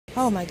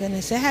Oh my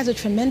goodness, it has a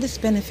tremendous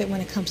benefit when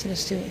it comes to the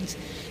students.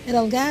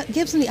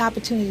 Gives them the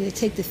opportunity to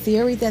take the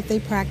theory that they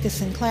practice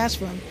in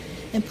classroom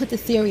and put the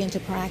theory into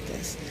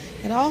practice.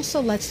 It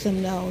also lets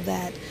them know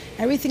that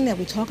everything that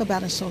we talk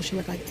about in social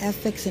work, like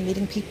ethics and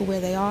meeting people where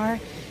they are,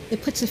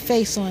 it puts a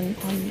face on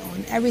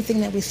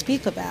everything that we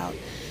speak about.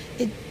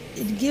 It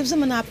gives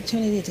them an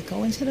opportunity to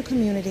go into the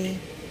community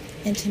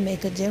and to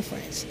make a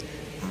difference.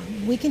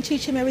 We can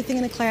teach them everything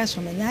in the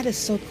classroom, and that is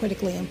so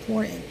critically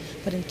important.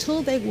 But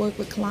until they work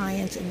with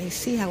clients and they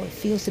see how it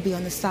feels to be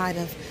on the side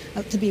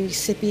to be a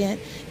recipient,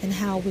 and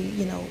how we,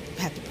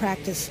 have to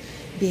practice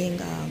being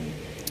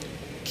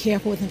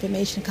careful with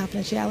information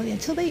confidentiality,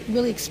 until they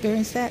really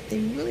experience that, they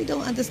really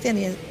don't understand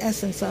the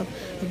essence of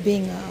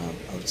being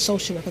a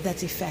social worker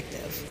that's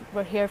effective.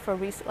 We're here for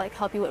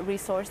help you with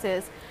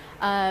resources,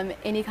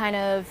 any kind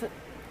of,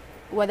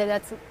 whether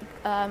that's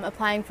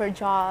applying for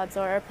jobs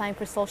or applying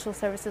for social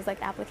services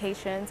like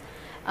applications,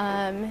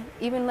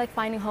 even like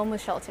finding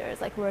homeless shelters.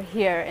 Like, we're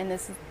here, and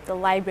this is the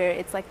library.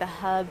 It's like the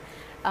hub,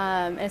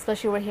 and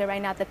especially we're here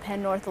right now at the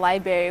Penn North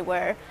Library,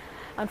 where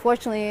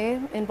unfortunately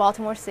in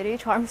Baltimore City,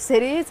 Charm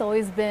City, it's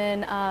always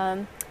been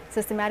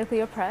systematically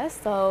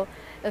oppressed. So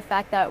the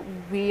fact that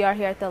we are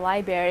here at the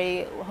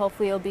library,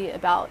 hopefully it'll be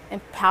about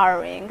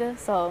empowering.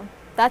 So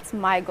that's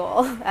my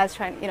goal as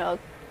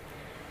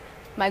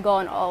my goal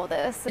in all of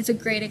this. It's a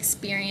great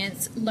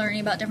experience learning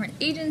about different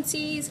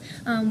agencies.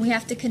 We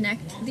have to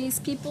connect these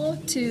people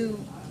to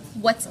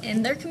what's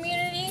in their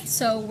community,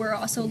 so we're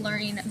also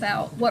learning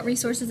about what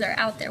resources are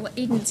out there, what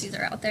agencies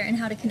are out there, and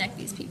how to connect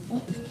these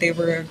people. There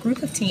were a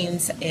group of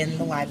teens in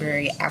the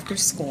library after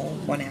school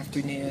one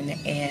afternoon,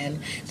 and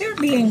they were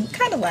being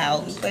kind of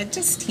loud, but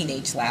just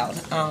teenage loud.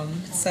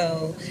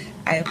 So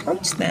I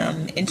approached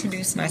them,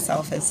 introduced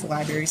myself as a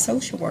library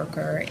social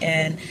worker,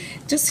 and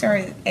just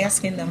started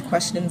asking them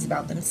questions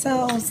about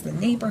themselves, the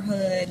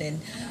neighborhood,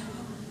 and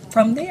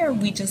from there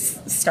we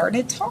just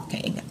started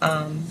talking.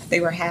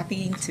 They were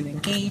happy to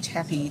engage,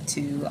 happy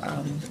to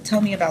tell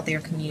me about their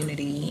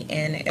community,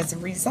 and as a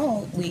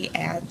result,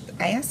 I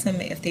asked them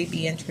if they'd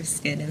be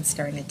interested in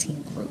starting a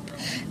teen group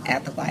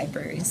at the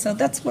library. So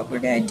that's what we're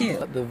going to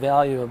do. The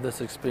value of this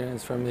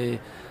experience for me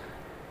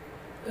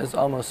is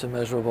almost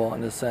immeasurable,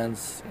 in the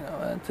sense,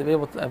 and to be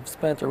able to, I've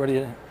spent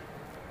already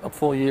a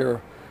full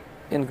year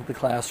in the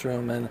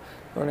classroom and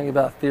learning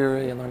about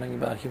theory and learning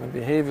about human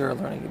behavior,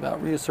 learning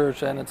about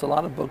research, and it's a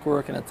lot of book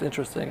work, and it's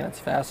interesting and it's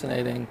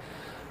fascinating.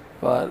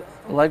 But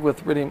like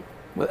with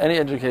any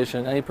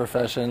education, any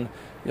profession,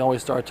 you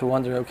always start to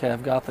wonder, okay,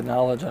 I've got the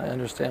knowledge and I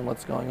understand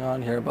what's going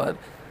on here, but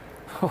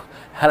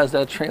how does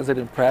that translate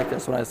in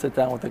practice? When I sit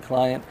down with a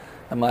client,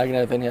 am I going to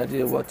have any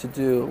idea what to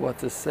do, what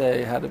to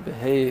say, how to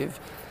behave,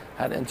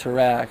 how to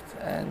interact?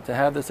 And to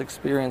have this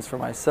experience for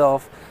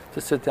myself,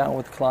 to sit down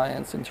with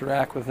clients,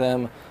 interact with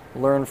them,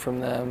 learn from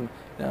them,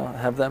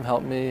 have them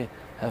help me,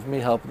 have me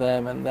help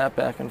them, and that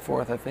back and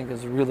forth, I think,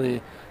 is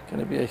really going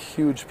to be a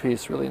huge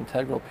piece, really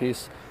integral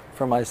piece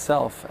for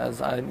myself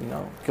as I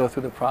go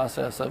through the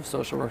process of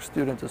social work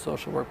student to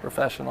social work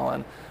professional.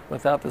 And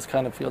without this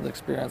kind of field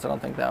experience, I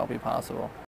don't think that would be possible.